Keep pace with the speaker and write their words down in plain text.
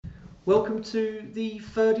Welcome to the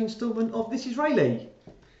third instalment of This is Rayleigh.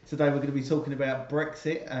 Today we're going to be talking about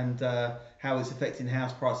Brexit and how it's affecting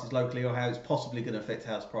house prices locally, or how it's possibly going to affect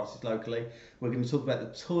house prices locally. We're going to talk about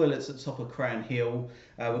the toilets at the top of Crown Hill.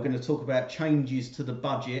 We're going to talk about changes to the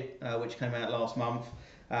budget, which came out last month.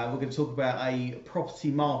 We're going to talk about a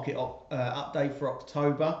property market update for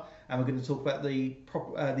October, and we're going to talk about the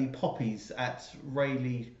poppies at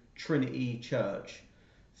Rayleigh Trinity Church.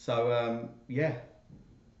 So yeah,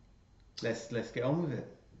 let's get on with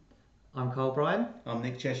it. I'm Carl Bryan. I'm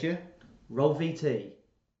Nick Cheshire. Roll VT.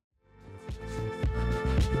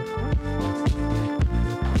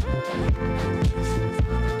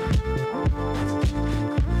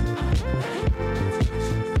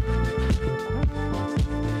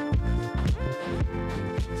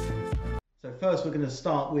 So first we're going to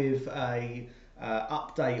start with a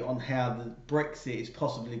update on how the Brexit is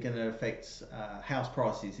possibly going to affect house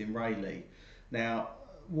prices in Rayleigh. Now,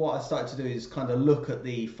 what I started to do is kind of look at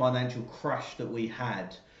the financial crash that we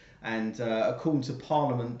had, and according to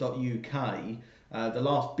Parliament.uk, the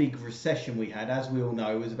last big recession we had, as we all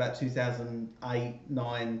know, was about 2008,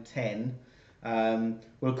 9, 10. Well,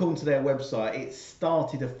 according to their website, it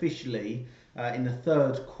started officially in the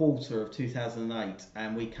third quarter of 2008,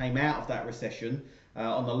 and we came out of that recession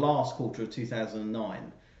on the last quarter of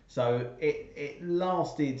 2009. So it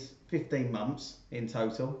lasted 15 months in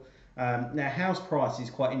total. Now, house prices,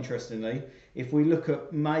 quite interestingly, if we look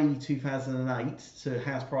at May 2008 to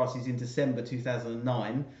house prices in December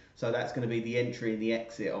 2009, so that's going to be the entry and the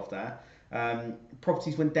exit of that,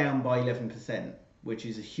 properties went down by 11%, which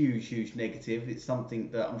is a huge negative. It's something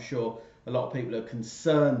that I'm sure a lot of people are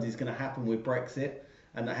concerned is going to happen with Brexit,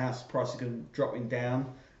 and that house prices are going to dropping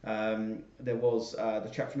down. There was the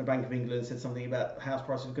chap from the Bank of England said something about house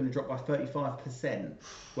prices are going to drop by 35%.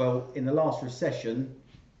 Well, in the last recession,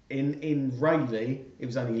 in Rayleigh, it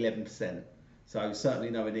was only 11%. So certainly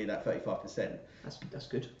nowhere near that 35%. That's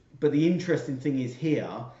good. But the interesting thing is here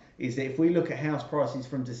is that if we look at house prices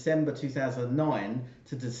from December 2009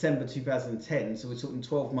 to December 2010, so we're talking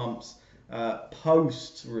 12 months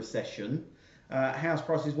post-recession, house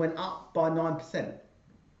prices went up by 9%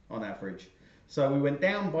 on average. So we went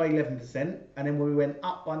down by 11%, and then we went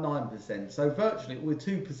up by 9%. So virtually we're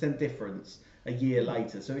 2% difference a year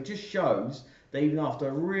later. So it just shows that even after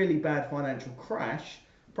a really bad financial crash,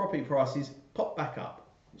 property prices pop back up.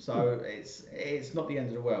 So it's not the end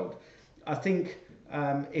of the world. I think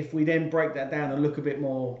if we then break that down and look a bit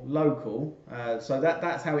more local, so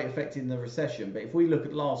that's how it affected the recession. But if we look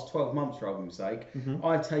at the last 12 months, for argument's sake,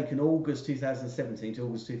 I've taken August 2017 to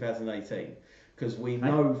August 2018, because we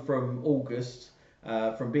know from August,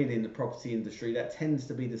 from being in the property industry, that tends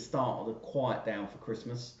to be the start of the quiet down for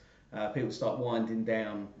Christmas. People start winding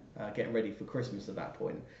down, getting ready for Christmas at that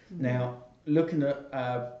point. Now, looking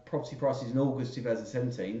at property prices in August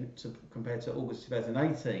 2017 compared to August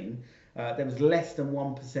 2018, there was less than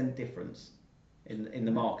 1% difference in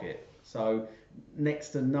the market. So next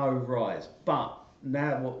to no rise. But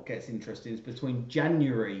now what gets interesting is between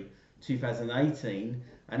January 2018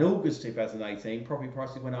 and August 2018, property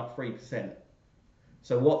prices went up 3%.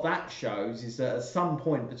 So what that shows is that at some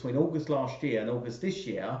point between August last year and August this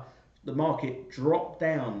year, the market dropped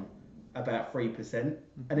down about 3% and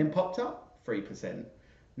then popped up 3%.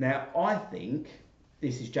 Now, I think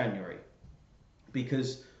this is January,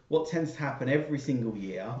 because what tends to happen every single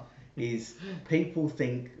year is people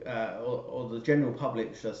think, or the general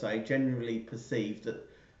public, should I say, generally perceive that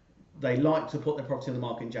they like to put their property on the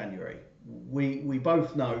market in January. We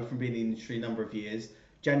both know from being in the industry a number of years,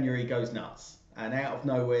 January goes nuts, and out of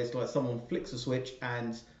nowhere it's like someone flicks a switch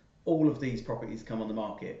and all of these properties come on the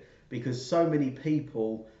market, because so many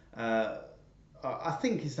people, I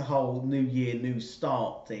think it's the whole new year, new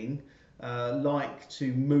start thing, like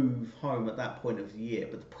to move home at that point of the year.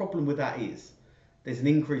 But the problem with that is there's an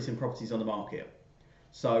increase in properties on the market.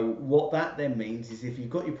 So what that then means is if you've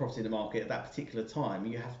got your property in the market at that particular time,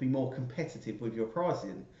 you have to be more competitive with your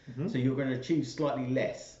pricing. So you're going to achieve slightly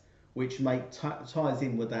less, which ties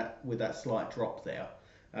in with that slight drop there.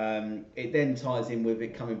 It then ties in with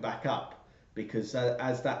it coming back up, because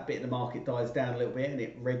as that bit of the market dies down a little bit and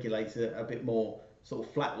it regulates a bit more sort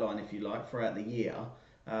of flat line, if you like, throughout the year,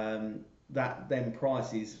 that then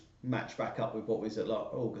prices match back up with what was at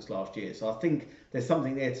August last year. So I think there's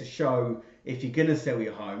something there to show if you're going to sell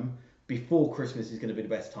your home, before Christmas is going to be the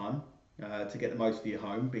best time to get the most for your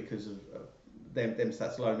home, because of them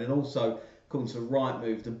stats alone. And also, according to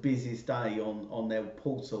Rightmove, the busiest day on their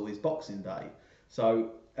portal is Boxing Day.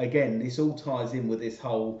 So again, this all ties in with this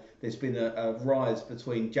whole, there's been a rise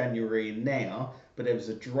between January and now, but there was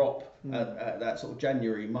a drop at that sort of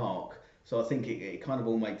January mark. So I think it kind of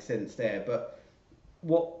all makes sense there. But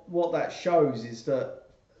what that shows is that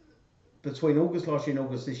between August last year and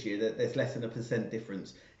August this year, that there's less than 1%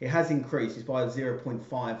 difference. It has increased. It's by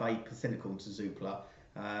 0.58% according to Zoopla,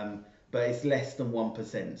 but it's less than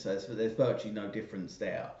 1%. So there's virtually no difference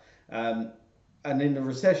there. And in the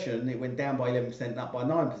recession, it went down by 11%, up by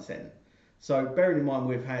 9%. So bearing in mind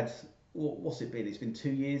we've had, what's it been? It's been 2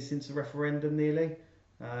 years since the referendum nearly,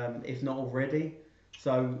 if not already.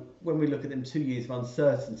 So when we look at them 2 years of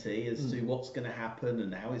uncertainty as to what's going to happen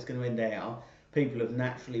and how it's going to end out, people have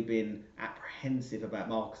naturally been apprehensive about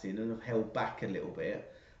marketing and have held back a little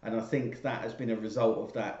bit. And I think that has been a result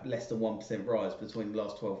of that less than 1% rise between the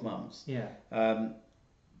last 12 months. Yeah.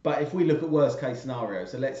 But if we look at worst case scenario,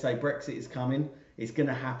 so let's say Brexit is coming, it's going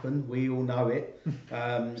to happen, we all know it.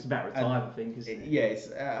 It's a matter of time, I think, isn't it? Yes,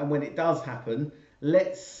 and when it does happen,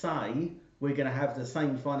 let's say we're going to have the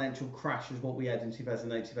same financial crash as what we had in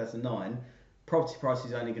 2008, 2009. Property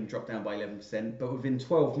prices are only going to drop down by 11%, but within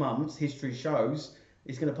 12 months, history shows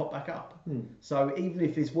it's going to pop back up. So even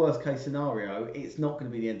if it's worst case scenario, it's not going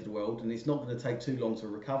to be the end of the world, and it's not going to take too long to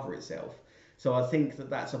recover itself. So I think that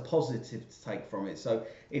that's a positive to take from it. So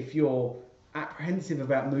if you're apprehensive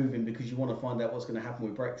about moving because you want to find out what's going to happen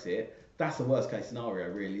with Brexit, that's the worst case scenario,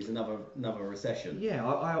 really, is another recession. Yeah,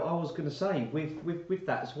 I was going to say with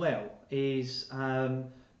that as well is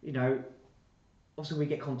obviously we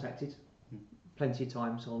get contacted plenty of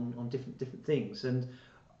times on different things, and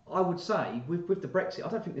I would say with the Brexit, I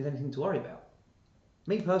don't think there's anything to worry about.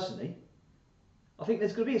 Me personally, I think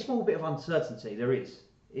there's going to be a small bit of uncertainty. There is.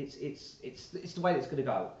 It's the way that it's going to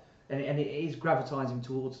go, and it is gravitating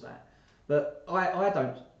towards that. But I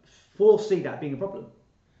don't foresee that being a problem.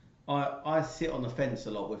 I sit on the fence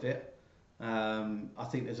a lot with it. I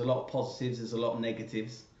think there's a lot of positives, there's a lot of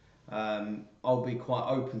negatives. I'll be quite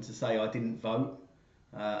open to say I didn't vote.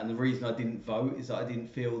 And the reason I didn't vote is that I didn't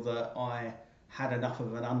feel that I had enough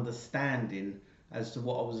of an understanding as to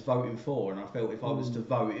what I was voting for. And I felt if I was to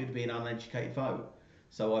vote, it would be an uneducated vote.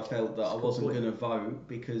 So I felt that I wasn't going to vote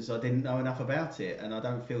because I didn't know enough about it. And I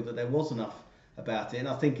don't feel that there was enough about it. And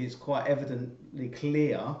I think it's quite evidently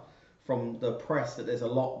clear from the press that there's a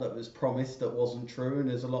lot that was promised that wasn't true, and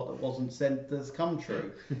there's a lot that wasn't said that's come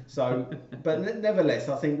true. So, but nevertheless,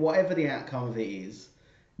 I think whatever the outcome of it is,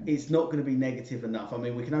 it's not going to be negative enough. I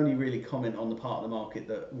mean, we can only really comment on the part of the market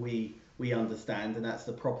that we understand, and that's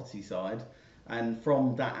the property side. And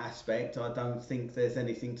from that aspect, I don't think there's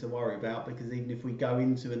anything to worry about, because even if we go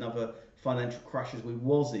into another financial crash as we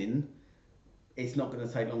was in, it's not going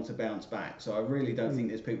to take long to bounce back. So I really don't think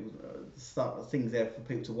there's things there for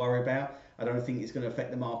people to worry about. I don't think it's going to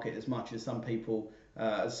affect the market as much as some people,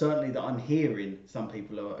 certainly that I'm hearing some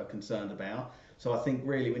people are concerned about. So I think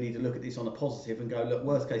really we need to look at this on a positive and go, look,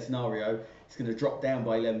 worst case scenario, it's going to drop down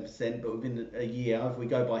by 11%, but within a year, if we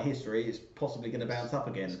go by history, it's possibly going to bounce up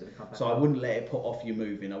again. So I wouldn't let it put off you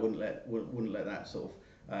moving. I wouldn't let that sort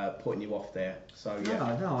of putting you off there. So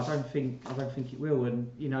yeah. No, I don't think it will. And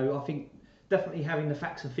I think definitely having the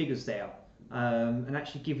facts and figures there, and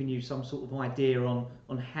actually giving you some sort of idea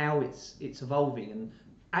on how it's evolving and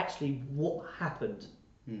actually what happened.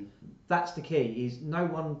 That's the key. Is no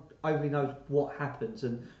one overly knows what happens,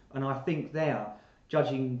 and I think there,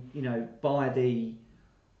 judging by the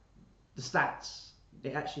stats,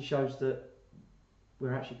 it actually shows that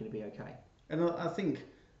we're actually going to be okay. And I think,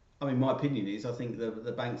 I mean, my opinion is I think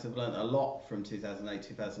the banks have learnt a lot from 2008,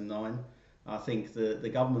 2009. I think the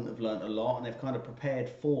government have learnt a lot, and they've kind of prepared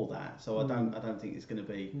for that. So I don't think it's going to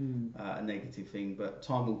be a negative thing. But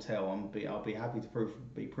time will tell. I'll be happy to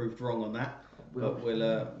be proved wrong on that. But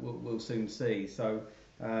we'll soon see. So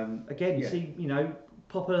again, see,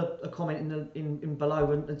 pop a comment in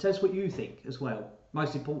below and tell us what you think as well.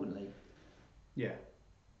 Most importantly,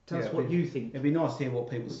 tell us what you think. It'd be nice to hear what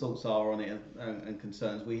people's thoughts are on it and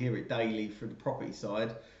concerns. We hear it daily from the property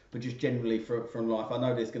side, but just generally from life. I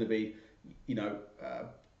know there's going to be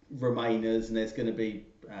Remainers, and there's going to be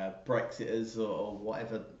Brexiters or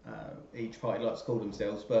whatever each party likes to call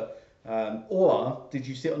themselves. But or did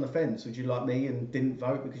you sit on the fence? Would you like me and didn't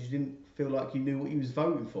vote because you didn't feel like you knew what you was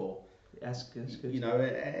voting for? That's good.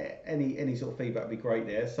 Any sort of feedback would be great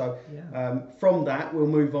there. So from that, we'll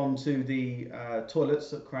move on to the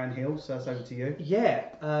toilets at Cran Hill. So that's over to you. Yeah,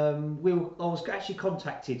 we were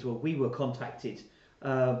contacted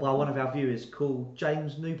by one of our viewers called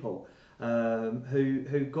James Newport,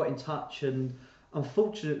 who got in touch, and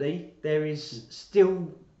unfortunately there is still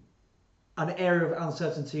an area of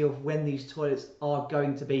uncertainty of when these toilets are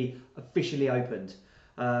going to be officially opened.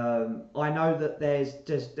 I know that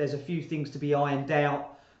there's a few things to be ironed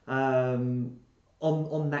out.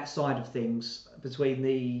 on that side of things between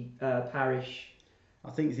the parish. I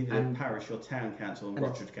think it's either the parish or town council and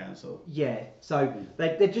Rochford Council. Yeah, so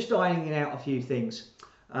they're just ironing out a few things.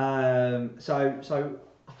 So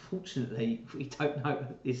unfortunately, we don't know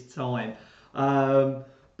at this time.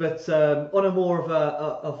 But on a more of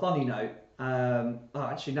a funny note,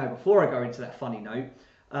 actually no, before I go into that funny note,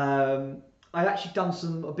 I've actually done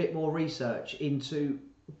a bit more research into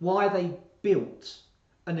why they built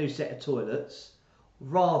a new set of toilets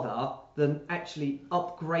rather than actually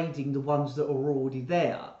upgrading the ones that are already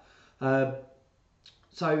there.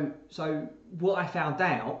 So what I found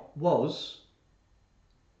out was,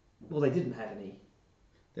 well, they didn't have any.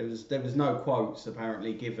 There was no quotes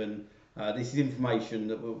apparently given. This is information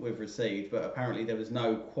that we've received, but apparently there was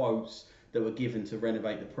no quotes that were given to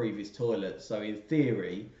renovate the previous toilets. So in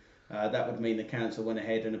theory, that would mean the council went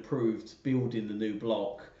ahead and approved building the new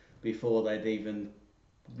block before they'd even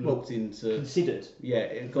looked into, considered. Yeah,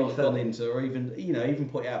 it gone into, or even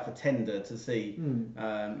put it out for tender to see,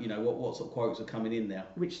 what sort of quotes are coming in there.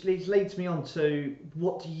 Which leads me on to,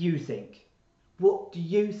 what do you think? What do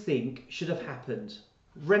you think should have happened?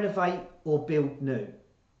 Renovate or build new?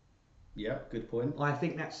 Yeah, good point. I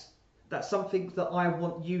think that's something that I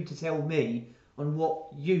want you to tell me on what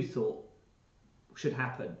you thought should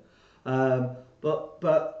happen. But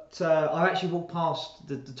I actually walked past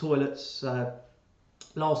the toilets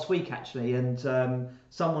last week actually, and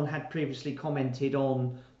someone had previously commented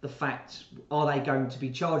on the fact, are they going to be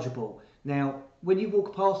chargeable? Now, when you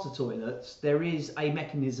walk past the toilets, there is a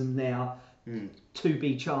mechanism now to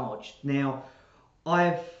be charged. Now,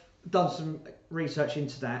 I've done some research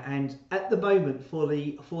into that, and at the moment, for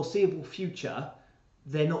the foreseeable future,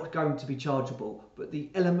 they're not going to be chargeable, but the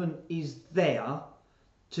element is there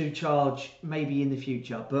to charge maybe in the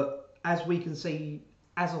future. But as we can see,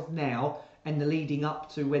 as of now, and the leading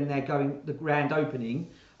up to when they're going the grand opening,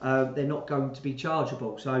 they're not going to be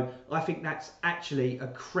chargeable. So I think that's actually a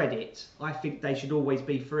credit. I think they should always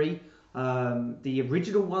be free. The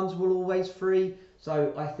original ones were always free,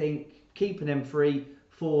 so I think keeping them free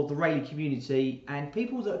for the Rayleigh community and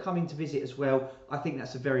people that are coming to visit as well, I think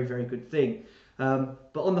that's a very, very good thing.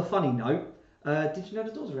 But on the funny note, did you know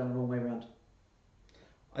the doors are around the wrong way around?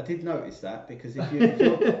 I did notice that, because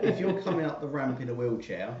if you're coming up the ramp in a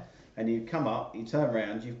wheelchair and you come up, you turn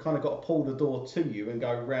around, you've kind of got to pull the door to you and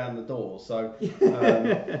go round the door. So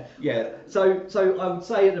yeah. So I would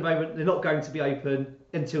say at the moment they're not going to be open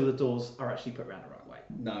until the doors are actually put around the right way.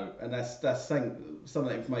 No, and that's some of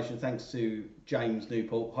that information thanks to James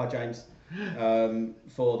Newport. Hi James,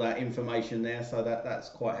 for that information there. So that's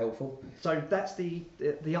quite helpful. So that's the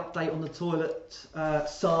update on the toilet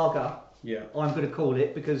saga. Yeah, I'm going to call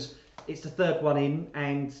it, because it's the third one in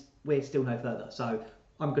and we're still no further. So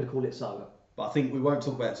I'm going to call it saga. But I think we won't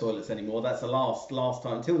talk about toilets anymore. That's the last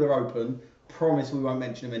time until they're open. Promise we won't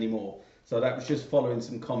mention them anymore. So that was just following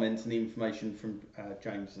some comments and the information from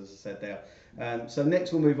James, as I said there. So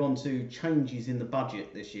next we'll move on to changes in the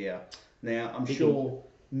budget this year. Now I'm sure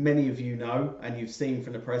many of you know, and you've seen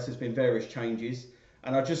from the press, there's been various changes.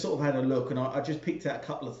 And I just sort of had a look, and I just picked out a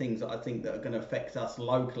couple of things that I think that are going to affect us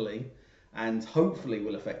locally, and hopefully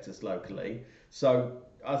will affect us locally. So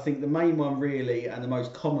I think the main one really, and the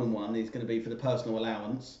most common one, is going to be for the personal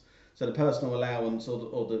allowance. So the personal allowance,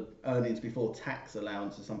 or the earnings before tax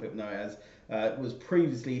allowance, as some people know it as, was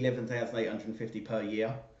previously £11,850 per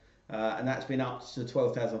year, and that's been up to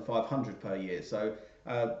 £12,500 per year. So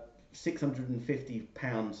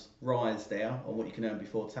 £650 rise there on what you can earn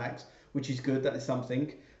before tax, which is good. That is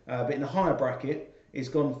something. But in the higher bracket, it's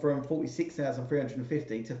gone from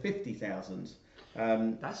 46,350 to 50,000.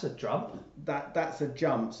 That's a jump. That's a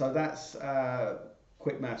jump. So that's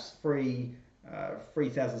quick maths,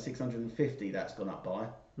 3,650. That's gone up by.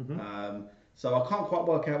 Mm-hmm. So I can't quite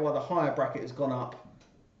work out why the higher bracket has gone up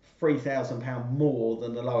 £3,000 more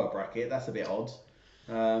than the lower bracket. That's a bit odd,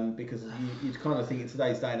 because you'd kind of think in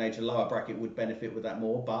today's day and age a lower bracket would benefit with that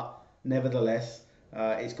more, but nevertheless,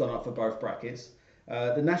 it's gone up for both brackets.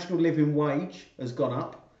 The national living wage has gone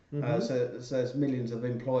up, so there's millions of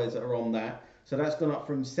employers that are on that. So that's gone up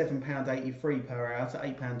from £7.83 per hour to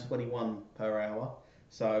 £8.21 per hour.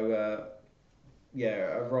 So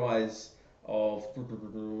a rise of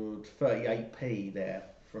 38p there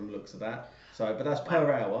from the looks of that. So, but that's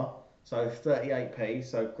per hour, so 38p.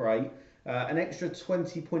 So great. An extra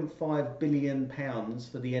 £20.5 billion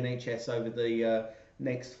for the NHS over the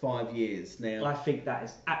next 5 years. Now, I think that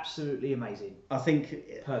is absolutely amazing. I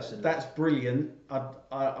think personally, that's brilliant.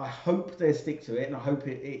 I hope they stick to it, and I hope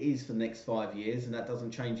it is for the next 5 years, and that doesn't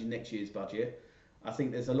change in next year's budget. I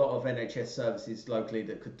think there's a lot of NHS services locally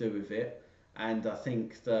that could do with it, and I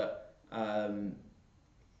think that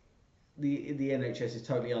the NHS is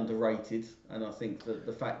totally underrated, and I think that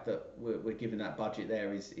the fact that we're given that budget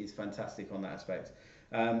there is fantastic on that aspect.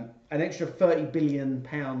 An extra £30 billion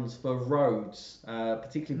for roads,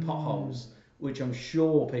 particularly potholes, which I'm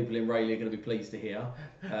sure people in Rayleigh are going to be pleased to hear,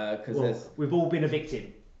 because we've all been a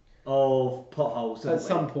victim of potholes. At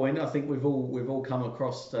some point, I think we've all come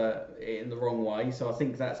across it in the wrong way, so I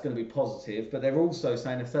think that's going to be positive. But they're also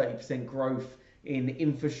saying a 30% growth in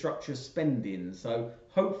infrastructure spending. So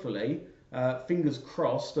hopefully, fingers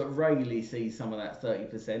crossed that Rayleigh sees some of that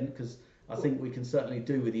 30%, because I think we can certainly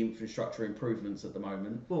do with the infrastructure improvements at the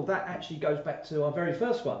moment. Well, that actually goes back to our very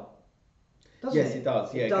first one. Yes, it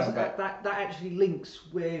does. Yeah, it does. That actually links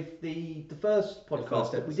with the first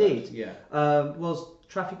podcast that we did. Yeah, was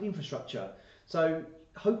traffic infrastructure. So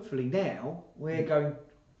hopefully now we're going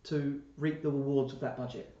to reap the rewards of that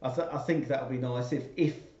budget. I think that'll be nice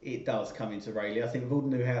if it does come into Rayleigh. I think with all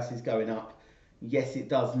the new houses going up, yes, it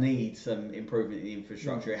does need some improvement in the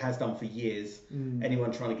infrastructure. It has done for years.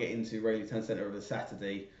 Anyone trying to get into Rayleigh Town Centre over a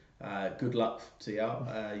Saturday, good luck to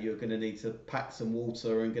you. You're going to need to pack some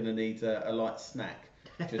water and going to need a light snack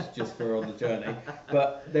just for on the journey.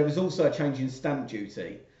 But there was also a change in stamp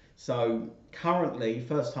duty. So currently,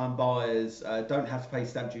 first-time buyers don't have to pay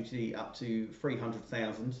stamp duty up to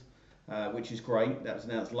 300,000, which is great. That was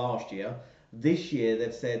announced last year. This year,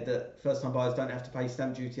 they've said that first-time buyers don't have to pay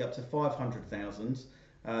stamp duty up to 500,000,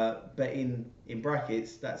 but in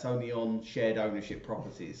brackets, that's only on shared ownership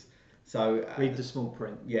properties. So read the small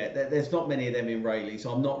print. Yeah, there's not many of them in Rayleigh,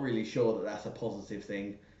 so I'm not really sure that that's a positive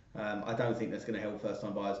thing. I don't think that's going to help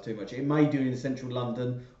first-time buyers too much. It may do in central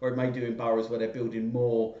London, or it may do in boroughs where they're building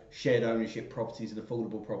more shared ownership properties and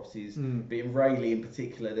affordable properties. But in Rayleigh in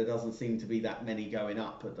particular, there doesn't seem to be that many going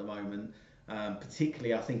up at the moment.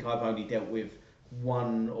 Particularly, I think I've only dealt with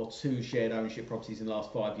 1 or 2 shared ownership properties in the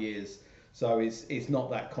last 5 years. So it's not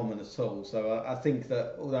that common at all. So I think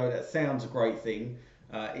that although that sounds a great thing,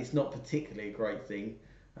 it's not particularly a great thing.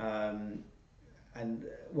 And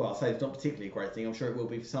well, I'll say it's not particularly a great thing. I'm sure it will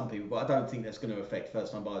be for some people, but I don't think that's going to affect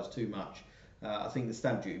first-time buyers too much. I think the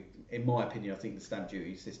stamp duty, in my opinion, I think the stamp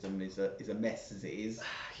duty system is a mess as it is.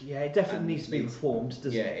 Yeah, it definitely needs to be reformed,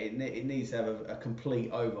 doesn't it? Yeah, it needs to have a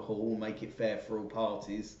complete overhaul, make it fair for all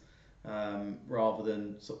parties, rather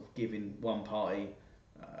than sort of giving one party.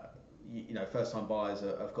 First-time buyers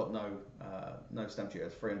have got no stamp duty.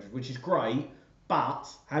 That's 300, which is great. But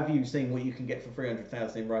have you seen what you can get for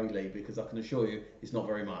 300,000 in Rayleigh? Because I can assure you, it's not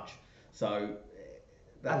very much. So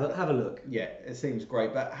have a look. Yeah, it seems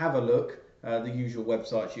great, but have a look. The usual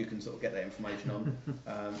websites you can sort of get that information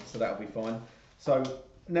on, so that'll be fine. So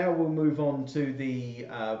now we'll move on to the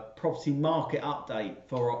property market update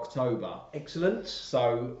for October. Excellent.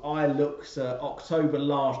 So I looked at October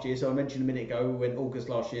last year. So I mentioned a minute ago we went August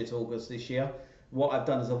last year to August this year. What I've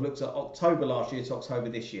done is I've looked at October last year to October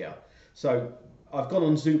this year. So I've gone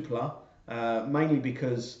on Zoopla, mainly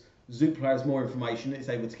because Zoopla has more information. It's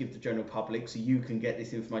able to give the general public, so you can get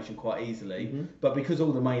this information quite easily. But because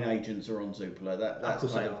all the main agents are on Zoopla,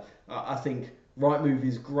 that's kind of, I think Rightmove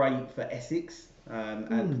is great for Essex, and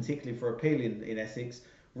particularly for appealing in Essex.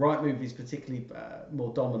 Rightmove is particularly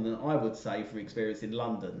more dominant, I would say, from experience in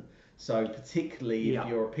London. So particularly if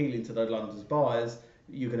you're appealing to those London's buyers,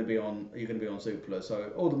 you're going to be on Zoopla.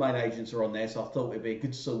 So all the main agents are on there, so I thought it'd be a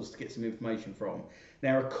good source to get some information from.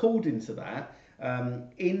 Now, according to that,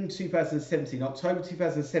 in 2017, October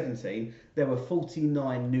 2017, there were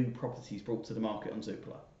 49 new properties brought to the market on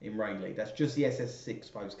Zoopla in Rayleigh. That's just the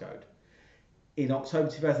SS6 postcode. In October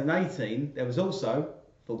 2018, there was also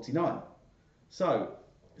 49. So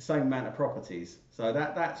same amount of properties. So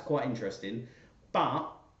that's quite interesting.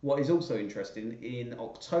 But what is also interesting, in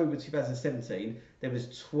October 2017, there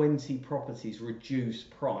was 20 properties reduced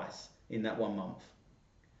price in that 1 month.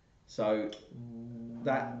 So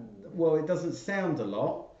it doesn't sound a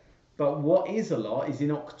lot, but what is a lot is in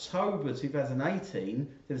October 2018,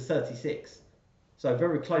 there was 36. So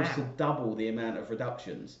very close to double the amount of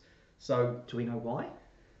reductions. So do we know why?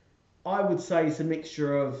 I would say it's a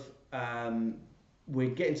mixture of we're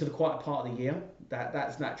getting to the quiet part of the year.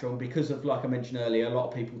 That's natural, and because of, like I mentioned earlier, a lot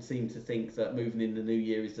of people seem to think that moving in the new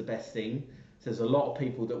year is the best thing. So there's a lot of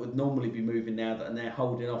people that would normally be moving now that are now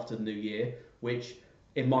holding off to the new year, which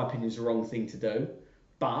in my opinion is the wrong thing to do.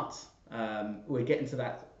 But we're getting to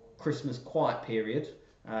that Christmas quiet period.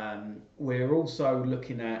 We're also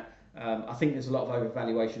looking at, I think there's a lot of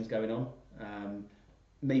overvaluations going on.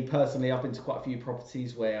 Me personally, I've been to quite a few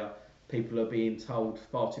properties where people are being told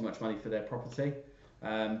far too much money for their property.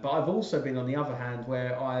 But I've also been on the other hand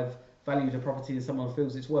where I've valued a property and someone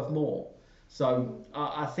feels it's worth more. So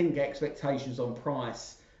I think expectations on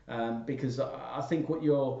price because I think what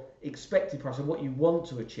your expected price and what you want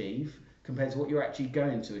to achieve compared to what you're actually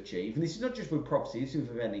going to achieve, and this is not just with property, this is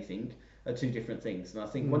with anything, are two different things. And I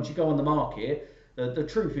think once you go on the market, the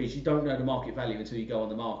truth is you don't know the market value until you go on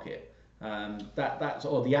the market. That's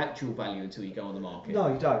or the actual value until you go on the market.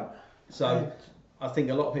 No, you don't. So I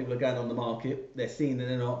think a lot of people are going on the market. They're seeing that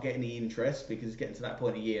they're not getting any interest because it's getting to that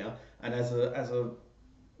point of year, and as a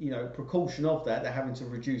precaution of that, they're having to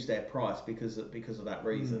reduce their price because of that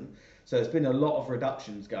reason. So there's been a lot of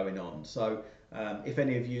reductions going on. So if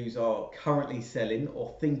any of you are currently selling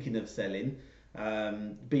or thinking of selling,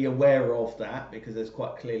 be aware of that because there's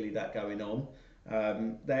quite clearly that going on.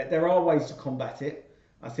 There are ways to combat it.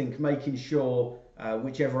 I think making sure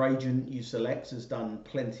whichever agent you select has done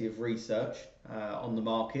plenty of research on the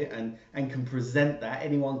market and can present that.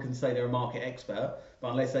 Anyone can say they're a market expert, but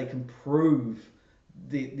unless they can prove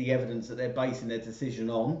the evidence that they're basing their decision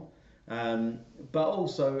on. But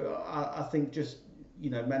also, I think just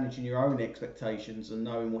managing your own expectations and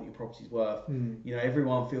knowing what your property's worth.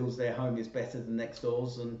 Everyone feels their home is better than next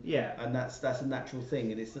door's, and that's a natural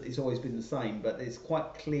thing, and it's always been the same. But it's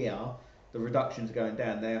quite clear the reductions are going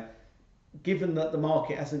down now. Given that the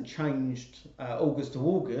market hasn't changed August to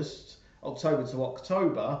August, October to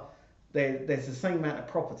October, there's the same amount of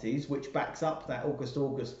properties, which backs up that August to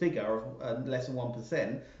August figure of less than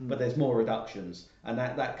 1%, but there's more reductions. And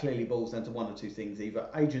that clearly boils down to one or two things: either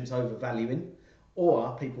agents overvaluing,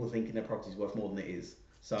 or people thinking their property's worth more than it is.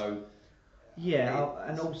 So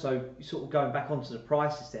and also sort of going back onto the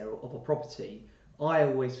prices there of a property, I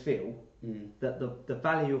always feel that the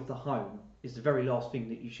value of the home is the very last thing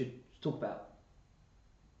that you should talk about.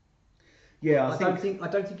 I don't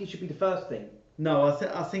think it should be the first thing. No,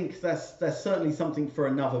 I think that's certainly something for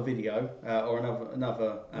another video or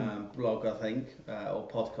another blog, I think, or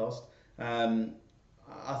podcast.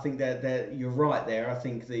 I think that you're right there. I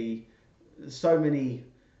think so many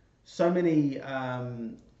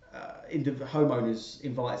homeowners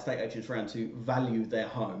invite estate agents around to value their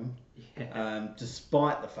home,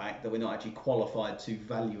 despite the fact that we're not actually qualified to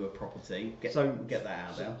value a property. Get that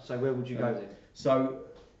out there. So where would you go then?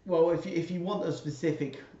 Well, if you want a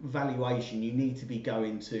specific valuation, you need to be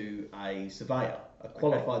going to a surveyor, a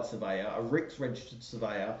qualified surveyor, a RICS registered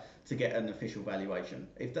surveyor, to get an official valuation.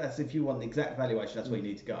 If you want the exact valuation, that's where you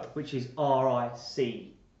need to go. Which is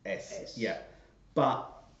RICS. Yeah.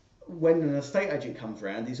 But when an estate agent comes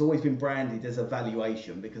around, it's always been branded as a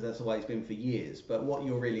valuation because that's the way it's been for years. But what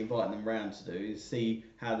you're really inviting them around to do is see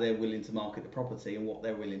how they're willing to market the property and what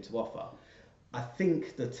they're willing to offer. I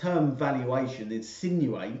think the term valuation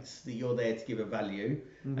insinuates that you're there to give a value,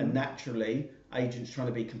 and naturally, agents trying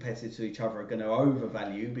to be competitive to each other are going to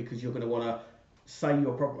overvalue because you're going to want to say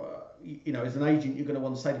your property. As an agent, you're going to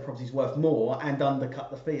want to say the property's worth more and undercut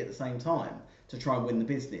the fee at the same time to try and win the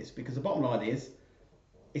business. Because the bottom line is,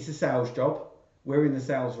 it's a sales job. We're in the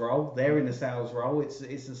sales role. They're in the sales role. It's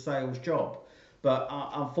a sales job. But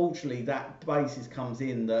unfortunately, that basis comes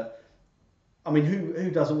in that. I mean,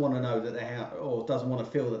 who doesn't want to know that their house, or doesn't want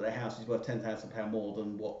to feel that their house is worth £10,000 more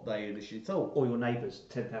than what they initially thought? Or your neighbour's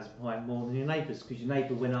 £10,000 more than your neighbour's, because your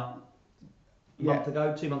neighbour went up a month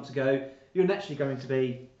ago, 2 months ago. You're naturally going to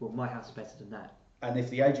be, well, my house is better than that. And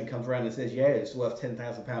if the agent comes around and says, yeah, it's worth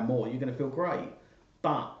 £10,000 more, you're going to feel great.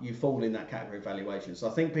 But you fall in that category of valuation. So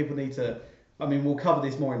I think people need to, I mean, we'll cover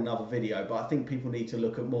this more in another video, but I think people need to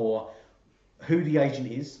look at more who the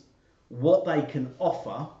agent is, what they can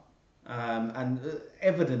offer, and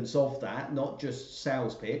evidence of that, not just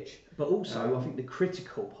sales pitch. But also, I think the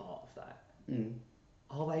critical part of that,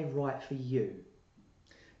 are they right for you?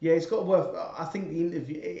 Yeah, it's got to work. I think the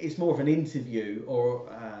interview, it's more of an interview, or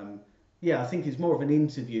I think it's more of an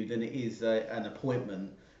interview than it is an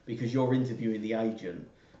appointment, because you're interviewing the agent.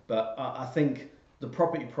 But I think the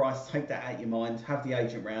property price, take that out of your mind, have the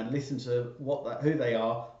agent round, listen to who they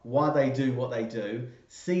are, why they do what they do,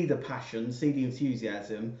 see the passion, see the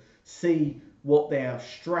enthusiasm, see what their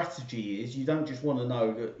strategy is. You don't just want to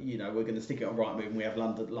know that, we're going to stick it on Rightmove and we have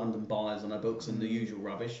London buyers on our books and the usual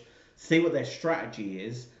rubbish. See what their strategy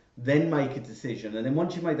is, then make a decision. And then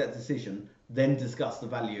once you've made that decision, then discuss the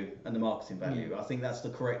value and the marketing value. I think that's the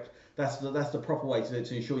proper way to do it,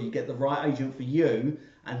 to ensure you get the right agent for you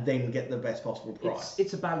and then get the best possible price.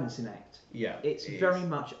 It's a balancing act. Yeah. It's very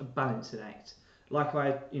much a balancing act. Like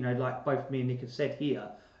like both me and Nick have said here,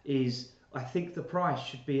 is I think the price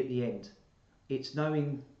should be at the end. It's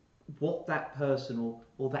knowing what that person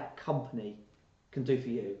or that company can do for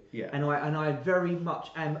you. Yeah. And I very much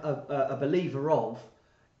am a believer of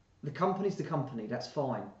the company's the company, that's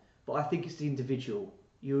fine. But I think it's the individual.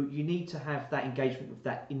 You need to have that engagement with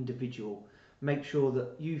that individual. Make sure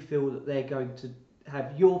that you feel that they're going to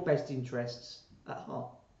have your best interests at heart.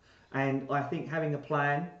 And I think having a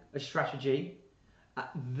plan, a strategy,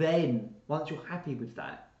 then once you're happy with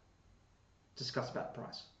that, discuss about the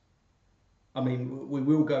price. I mean, we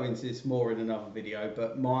will go into this more in another video,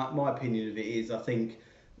 but my opinion of it is I think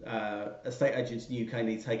estate agents in the UK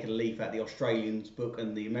need to take a leaf out the Australians book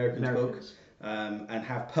and the Americans book, and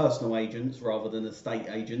have personal agents rather than estate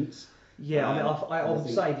agents. Yeah, I mean, I would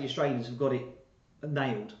say the Australians have got it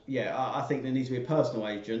nailed. Yeah, I think there needs to be a personal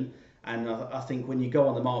agent. And I think when you go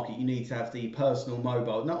on the market, you need to have the personal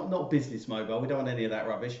mobile, not business mobile. We don't want any of that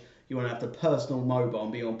rubbish. You want to have the personal mobile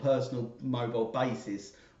and be on personal mobile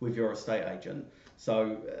basis with your estate agent.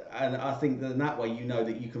 So, and I think that in that way, you know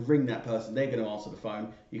that you can ring that person, they're going to answer the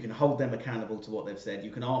phone. You can hold them accountable to what they've said. You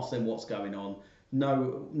can ask them what's going on.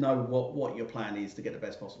 Know what your plan is to get the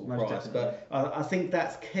best possible Most price. definitely. But I think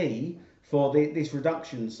that's key for this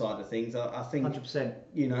reduction side of things. I think 100%.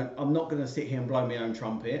 You know, I'm not going to sit here and blow my own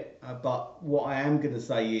trumpet, but what I am going to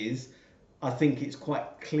say is I think it's quite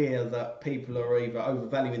clear that people are either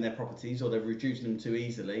overvaluing their properties or they're reducing them too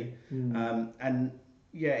easily. And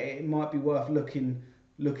yeah, it might be worth looking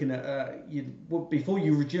at before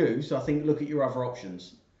you reduce. I think look at your other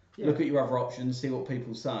options. Yeah. Look at your other options, see what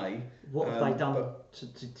people say. What have they done to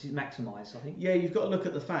maximise, I think? Yeah, you've got to look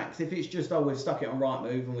at the facts. If it's just, we've stuck it on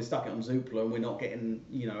Rightmove and we've stuck it on Zoopla and we're not getting,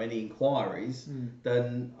 any inquiries,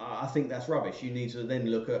 then I think that's rubbish. You need to then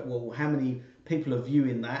look at, well, how many people are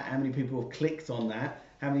viewing that? How many people have clicked on that?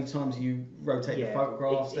 How many times you rotate the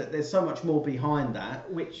photographs? There's so much more behind that.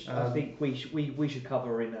 Which I think we should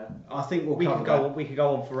cover in a... I think we could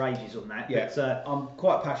go on for ages on that. Yeah, but, I'm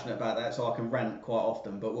quite passionate about that, so I can rant quite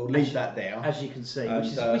often, but we'll leave that there. As you can see,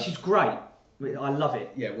 which is great. I love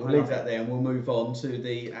it. Yeah, we'll leave that there and we'll move on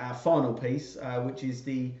to our final piece, which is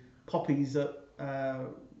the poppies at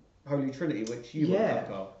Holy Trinity, which you want to have,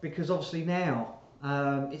 Carl. Because obviously now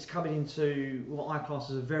it's coming into what I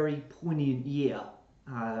class as a very poignant year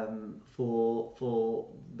for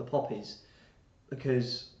the poppies,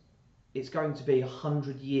 because it's going to be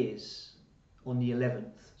 100 years on the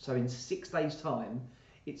 11th. So in 6 days' time,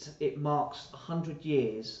 it marks 100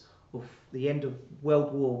 years of the end of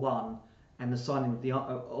World War One and the signing of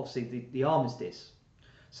the armistice.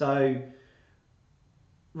 So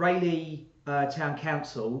Rayleigh Town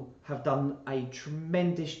Council have done a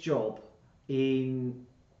tremendous job in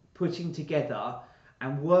putting together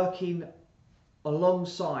and working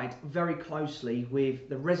alongside very closely with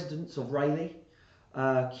the residents of Rayleigh,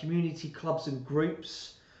 community clubs and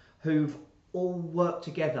groups who've all worked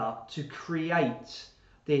together to create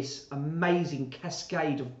this amazing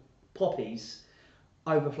cascade of poppies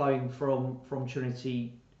overflowing from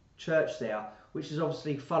Trinity Church there, which is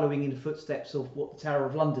obviously following in the footsteps of what the Tower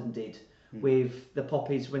of London did with the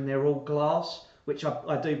poppies when they're all glass, which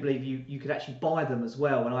I do believe you could actually buy them as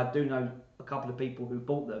well, and I do know a couple of people who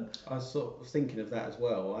bought them. I was sort of thinking of that as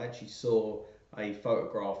well. I actually saw a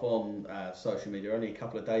photograph on social media only a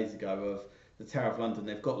couple of days ago of the Tower of London.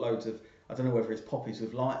 They've got loads of, I don't know whether it's poppies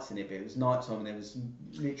with lights in it, but it was night time and there was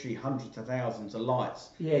literally hundreds of thousands of lights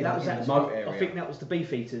in the moat area. I think that was the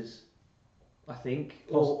Beefeaters. I think,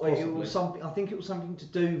 Possibly. It was something. I think it was something to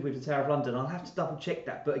do with the Tower of London. I'll have to double check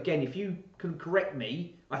that. But again, if you can correct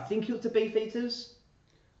me, I think it was the Beefeaters.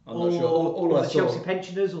 I'm not sure. Or the Chelsea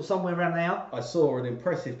Pensioners, or somewhere around there. I saw an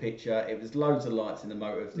impressive picture. It was loads of lights in the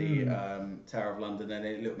moat of the Tower of London, and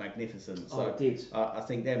it looked magnificent. So it did. I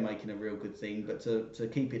think they're making a real good thing. But to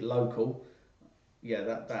keep it local, yeah,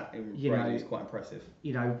 that is quite impressive.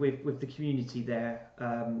 With the community there,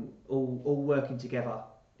 all working together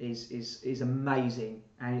is amazing,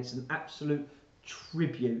 and it's an absolute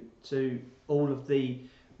tribute to all of the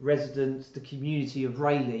residents, the community of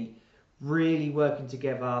Rayleigh, really working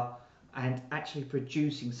together and actually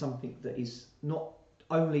producing something that is not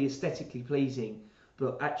only aesthetically pleasing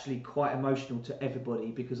but actually quite emotional to everybody,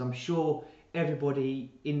 because I'm sure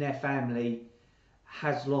everybody in their family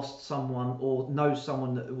has lost someone or knows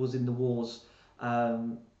someone that was in the wars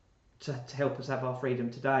to help us have our freedom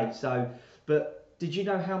today. So, but did you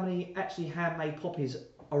know how many actually handmade poppies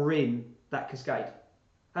are in that cascade?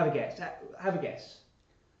 Have a guess. Have a guess.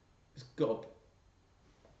 It's got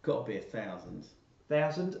to be 1,000.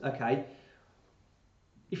 1,000? Okay.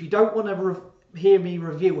 If you don't want to hear me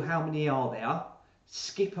reveal how many are there,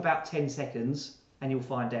 skip about 10 seconds and you'll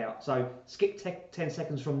find out. So skip 10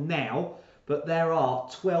 seconds from now, but there are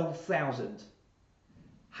 12,000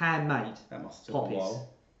 handmade That must have poppies. taken a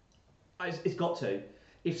while. It's got to.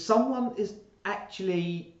 If someone is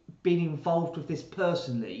actually been involved with this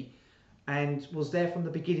personally and was there from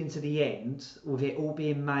the beginning to the end, with it all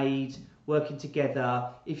being made, working together,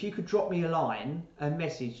 if you could drop me a line, a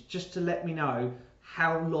message, just to let me know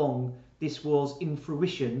how long this was in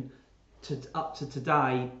fruition up to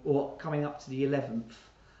today, or coming up to the 11th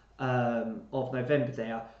of November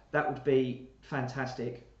there, that would be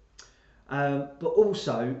fantastic. But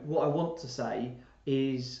also, what I want to say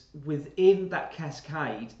is within that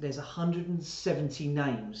cascade, there's 170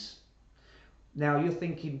 names. Now you're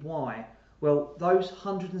thinking, why? Well, those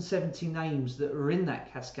 170 names that are in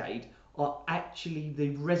that cascade are actually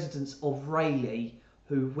the residents of Rayleigh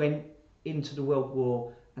who went into the World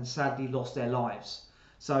War and sadly lost their lives.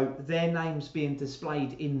 So their names being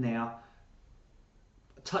displayed in there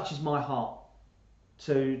touches my heart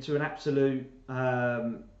to an absolute...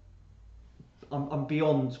 I'm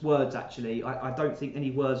beyond words, actually. I don't think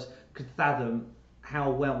any words could fathom how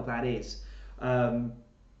well that is.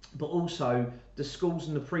 But also, the schools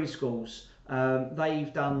and the preschools,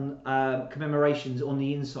 they've done commemorations on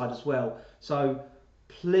the inside as well. So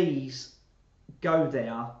please go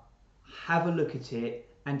there, have a look at it,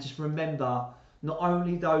 and just remember not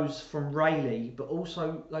only those from Rayleigh, but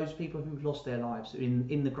also those people who've lost their lives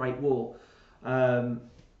in the Great War.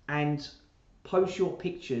 And post your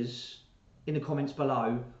pictures in the comments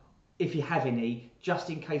below, if you have any, just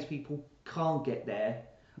in case people can't get there.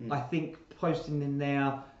 I think posting them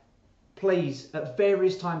there, please, at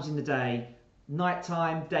various times in the day,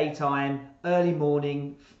 nighttime, daytime, early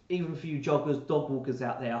morning, even for you joggers, dog walkers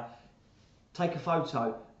out there, take a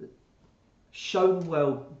photo, show the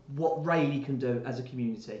world what Rayleigh can do as a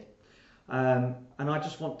community. And I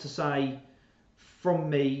just want to say, from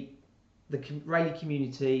me, the Rayleigh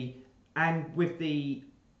community, and with the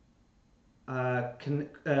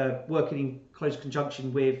working in close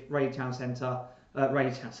conjunction with Rayleigh Town Council,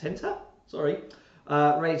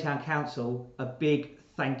 a big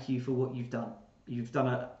thank you for what you've done. You've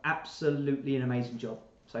done absolutely an amazing job.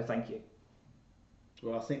 So thank you.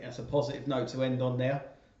 Well, I think that's a positive note to end on there.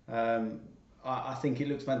 I think it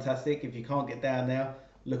looks fantastic. If you can't get down there,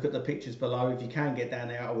 look at the pictures below. If you can get down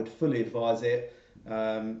there, I would fully advise it,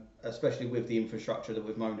 especially with the infrastructure that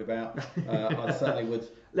we've moaned about. I certainly would.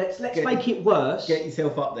 Let's make it worse. Get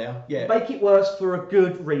yourself up there. Yeah. Make it worse for a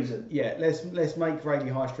good reason. Yeah. Let's make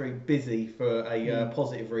Rayleigh High Street busy for a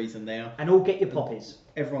positive reason now. And all get your poppies.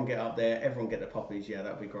 Everyone get up there. Everyone get the poppies. Yeah,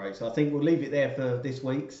 that'd be great. So I think we'll leave it there for this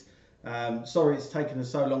week's. Sorry it's taken us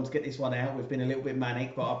so long to get this one out. We've been a little bit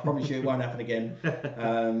manic, but I promise you it won't happen again.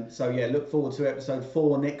 So yeah, look forward to episode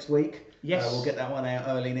 4 next week. Yes. We'll get that one out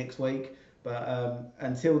early next week. But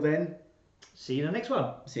until then, see you in the next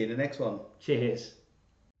one. See you in the next one. Cheers.